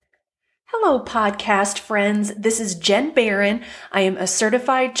Hello, podcast friends. This is Jen Barron. I am a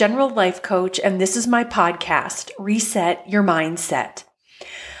certified general life coach, and this is my podcast, Reset Your Mindset.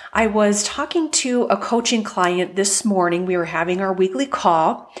 I was talking to a coaching client this morning. We were having our weekly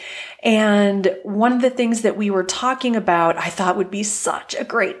call, and one of the things that we were talking about I thought would be such a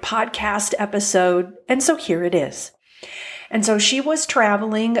great podcast episode, and so here it is. And so she was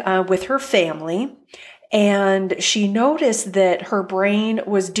traveling with her family, and she noticed that her brain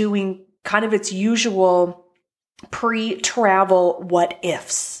was doing kind of its usual pre-travel what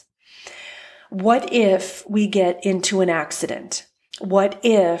ifs. What if we get into an accident? What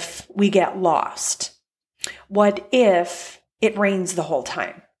if we get lost? What if it rains the whole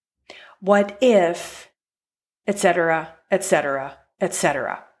time? What if, etc., etc.,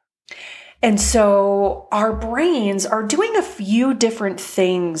 etc. And so our brains are doing a few different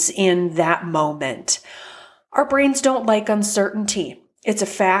things in that moment. Our brains don't like uncertainty. It's a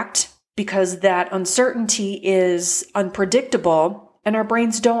fact, because that uncertainty is unpredictable, and our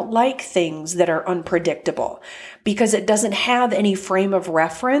brains don't like things that are unpredictable because it doesn't have any frame of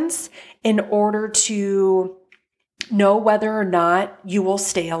reference in order to know whether or not you will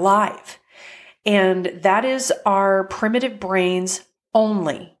stay alive. And that is our primitive brain's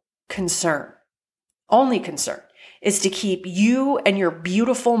only concern is to keep you and your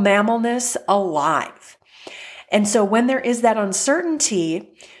beautiful mammalness alive. And so when there is that uncertainty,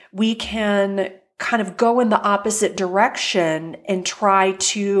 we can kind of go in the opposite direction and try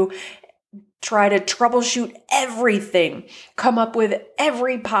to troubleshoot everything, come up with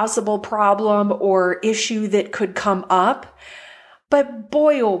every possible problem or issue that could come up. But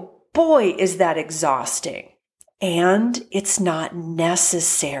boy, oh boy, is that exhausting. And it's not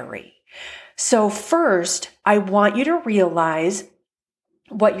necessary. So first, I want you to realize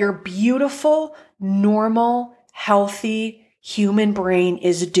what your beautiful, normal, healthy human brain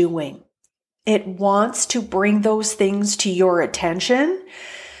is doing. It wants to bring those things to your attention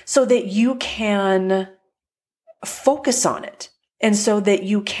so that you can focus on it and so that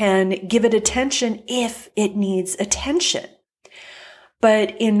you can give it attention if it needs attention.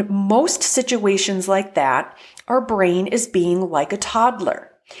 But in most situations like that, our brain is being like a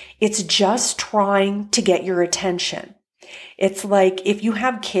toddler. It's just trying to get your attention. It's like if you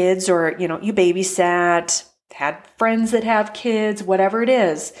have kids or, you babysat, had friends that have kids, whatever it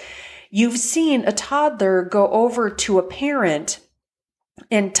is, you've seen a toddler go over to a parent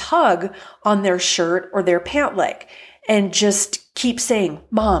and tug on their shirt or their pant leg and just keep saying,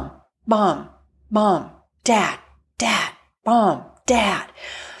 Mom, Mom, Mom, Dad, Dad, Mom, Dad,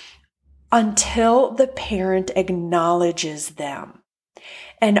 until the parent acknowledges them.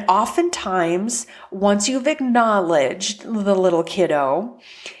 And oftentimes, once you've acknowledged the little kiddo,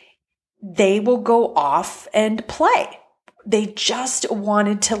 they will go off and play. They just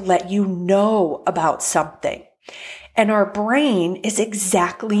wanted to let you know about something. And our brain is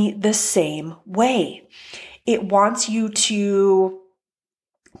exactly the same way. It wants you to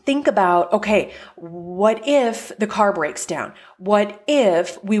think about, okay, what if the car breaks down? What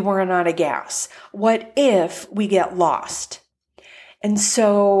if we run out of gas? What if we get lost? And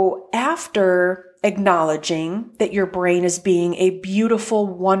so after acknowledging that your brain is being a beautiful,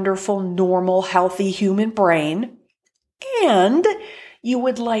 wonderful, normal, healthy human brain, and you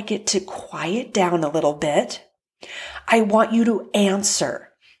would like it to quiet down a little bit, I want you to answer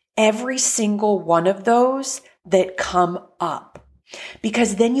every single one of those that come up,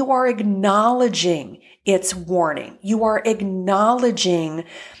 because then you are acknowledging its warning. You are acknowledging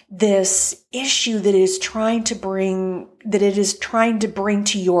this issue that it is trying to bring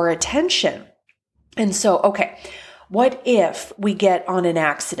to your attention. And so, okay, what if we get in an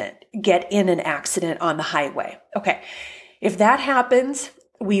accident on the highway? Okay, if that happens,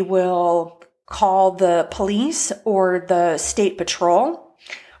 we will call the police or the state patrol.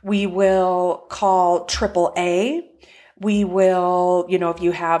 We will call AAA. We will, if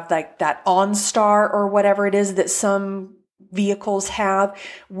you have like that OnStar or whatever it is that some vehicles have,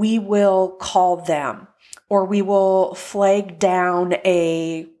 we will call them, or we will flag down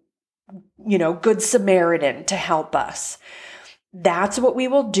a Good Samaritan to help us. That's what we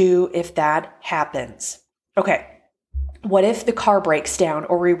will do if that happens. Okay. What if the car breaks down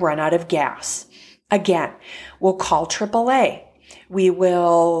or we run out of gas? Again, we'll call AAA. We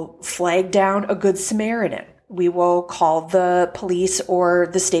will flag down a Good Samaritan. We will call the police or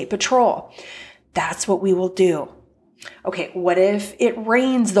the state patrol. That's what we will do. Okay, what if it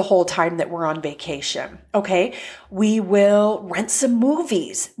rains the whole time that we're on vacation? Okay, we will rent some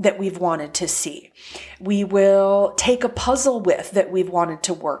movies that we've wanted to see. We will take a puzzle that we've wanted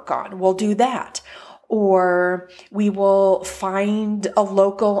to work on. We'll do that. or we will find a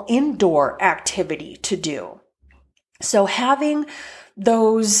local indoor activity to do. So having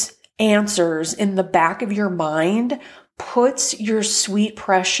those answers in the back of your mind puts your sweet,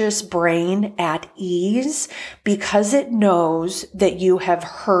 precious brain at ease because it knows that you have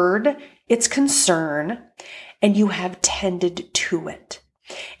heard its concern and you have tended to it.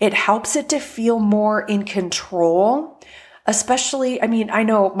 It helps it to feel more in control. Especially, I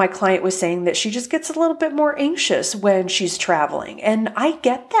know my client was saying that she just gets a little bit more anxious when she's traveling. And I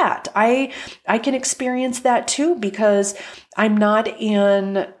get that. I can experience that too because I'm not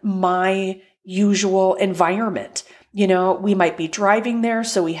in my usual environment. We might be driving there,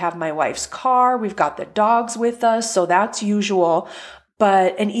 so we have my wife's car, we've got the dogs with us, so that's usual.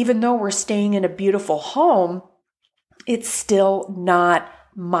 And even though we're staying in a beautiful home, it's still not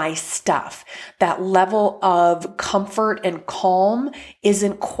my stuff. That level of comfort and calm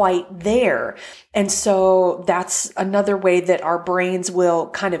isn't quite there. And so that's another way that our brains will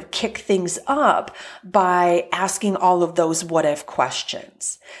kind of kick things up by asking all of those what if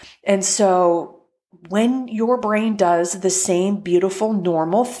questions. And so when your brain does the same beautiful,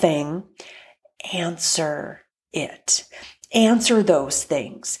 normal thing, answer it. Answer those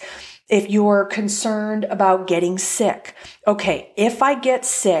things. If you're concerned about getting sick, okay, if I get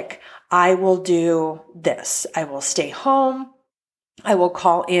sick, I will do this. I will stay home. I will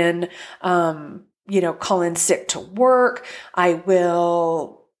call in sick to work. I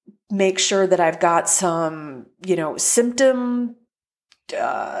will make sure that I've got some, symptom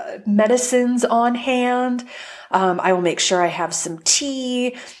medicines on hand. I will make sure I have some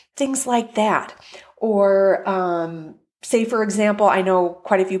tea, things like that. Or, say, for example, I know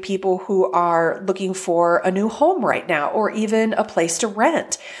quite a few people who are looking for a new home right now, or even a place to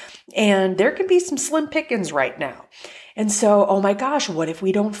rent. And there can be some slim pickings right now. And so, oh my gosh, what if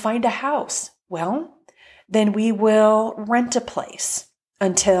we don't find a house? Well, then we will rent a place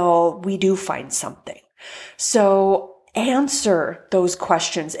until we do find something. So answer those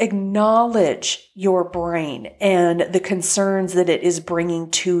questions, acknowledge your brain and the concerns that it is bringing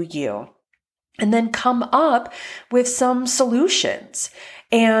to you. And then come up with some solutions.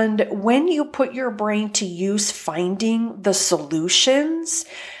 And when you put your brain to use finding the solutions,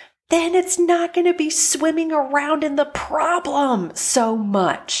 then it's not going to be swimming around in the problem so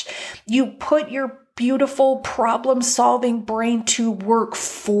much. You put your beautiful problem-solving brain to work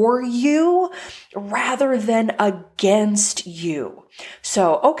for you rather than against you.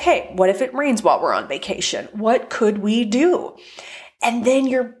 So, okay, what if it rains while we're on vacation? What could we do? And then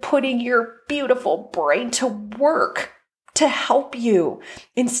you're putting your beautiful brain to work to help you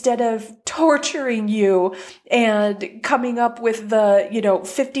instead of torturing you and coming up with the,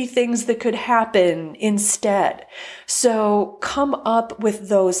 50 things that could happen instead. So come up with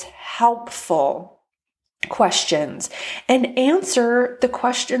those helpful questions and answer the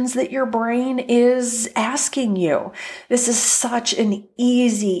questions that your brain is asking you. This is such an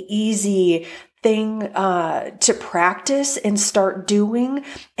easy thing to practice and start doing,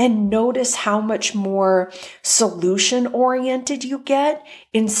 and notice how much more solution oriented you get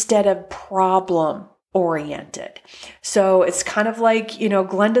instead of problem oriented. So it's kind of like,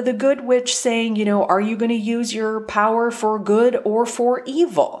 Glenda the Good Witch saying, are you going to use your power for good or for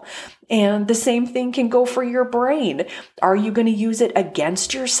evil? And the same thing can go for your brain. Are you going to use it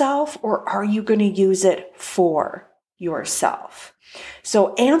against yourself, or are you going to use it for yourself?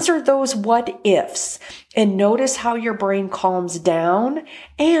 So answer those what ifs and notice how your brain calms down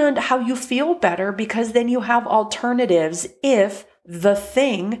and how you feel better, because then you have alternatives if the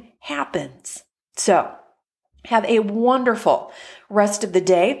thing happens. So have a wonderful rest of the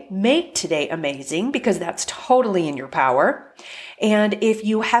day. Make today amazing, because that's totally in your power. And if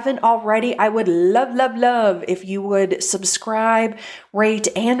you haven't already, I would love if you would subscribe, rate,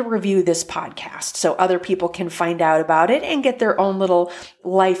 and review this podcast so other people can find out about it and get their own little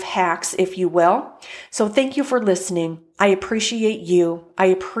life hacks, if you will. So thank you for listening. I appreciate you. I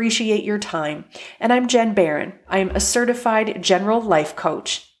appreciate your time. And I'm Jen Barron. I am a certified general life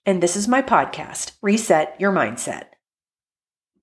coach, and this is my podcast, Reset Your Mindset.